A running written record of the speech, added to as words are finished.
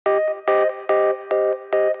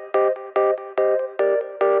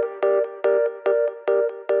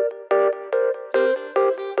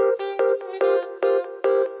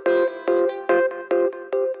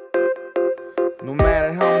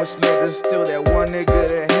there's still that one nigga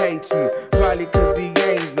that hates me. Probably cause he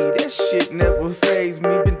ain't me. That shit never fazed me.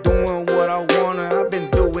 Been doing what I wanna, I've been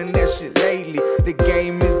doing that shit lately. The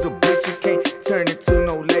game is a bitch, you can't turn it to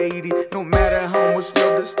no lady. No matter how much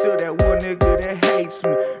love, there's still that one nigga that hates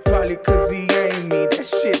me. Probably cause he ain't me. That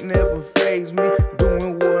shit never fazed me.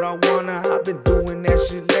 Doing what I wanna, I've been doing that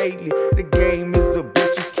shit lately. The game is a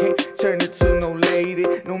bitch, you can't turn it to no lady.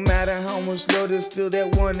 No matter how much love, there's still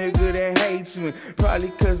that one nigga that hates me. Probably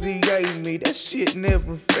cause he ain't me. That shit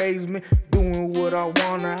never fazed me. Doing what I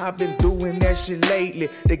wanna, I've been doing that shit lately.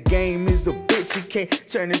 The game is a bitch, you can't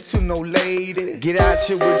turn it to no lady. Get out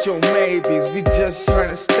here with your maybes, we just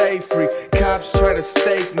tryna stay free. Cops try to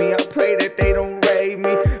stake me, I pray that they don't raid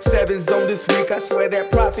me. 7's on this week, I swear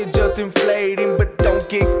that profit just inflating. But don't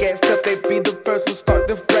get gassed up, they be the first to start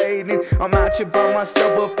deflating. I'm out here by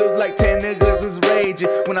myself, but feels like 10 niggas is raging.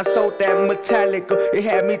 When I sold that Metallica, it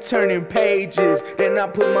had me turning pages. Then I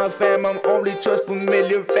put my fam, I'm only trust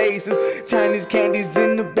familiar faces. Chinese candies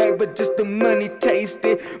in the bag, but just the money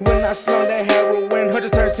tasted. When I slung that heroin, her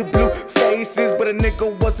just turns to blue faces. But a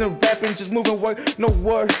nigga wasn't rapping, just moving word, no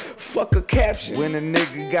word, fuck a caption. When a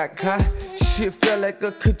nigga got caught, shit felt like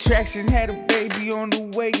a contraction. Had a baby on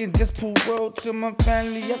the way and just paroled to my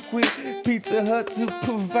family. I quit Pizza Hut to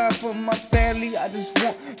provide for my family. I just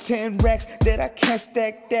want 10 racks that I can't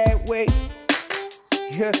stack that way.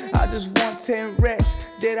 Yeah, I just want 10 racks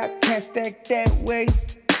that I can't stack that way.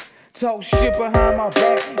 Talk shit behind my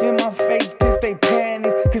back, in my face, piss they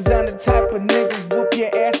panties. Cause I'm the type of nigga whoop your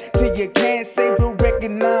ass till you can't say. Real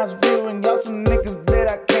recognize real, and y'all some niggas that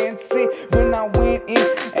I can't see. When I went in,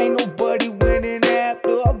 ain't nobody winning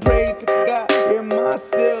after. I prayed to God in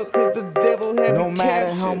myself, cause the devil had no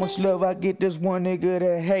matter how much love I get, there's one nigga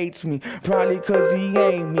that hates me. Probably cause he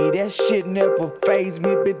ain't me. That shit never fazed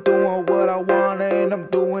me. Been doing what I wanna, and I'm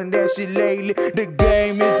doing that shit lately. The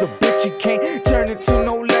game is a bitch, you can't turn it to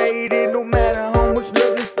no lady. No matter how much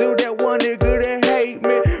love, there's still that one nigga that hate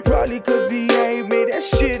me. Probably cause he ain't me. That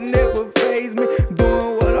shit never fazed me.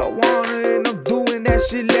 Doing what I wanna, and I'm doing that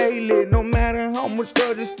shit lately. No matter how much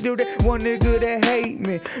love, there's still that one nigga that hate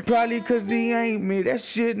me. Probably cause he ain't me. That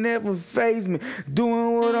shit never fazed me.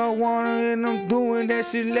 Doing what I wanna, and I'm doing that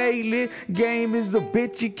shit lately. Game is a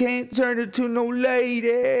bitch, you can't turn it to no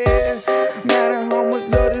lady. Matter how much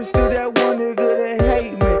love, there's still that one nigga that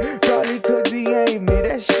hate me. Probably cause he ain't me.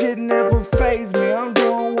 That shit never fazed me. I'm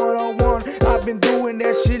doing what I want, I've been doing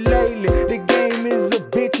that shit lately. The game is a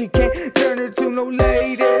bitch, you can't turn it to no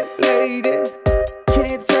lady, lady.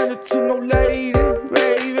 Can't turn it to no lady,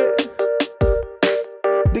 baby.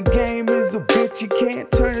 The game is a bitch, you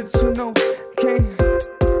can't turn it to no, can't.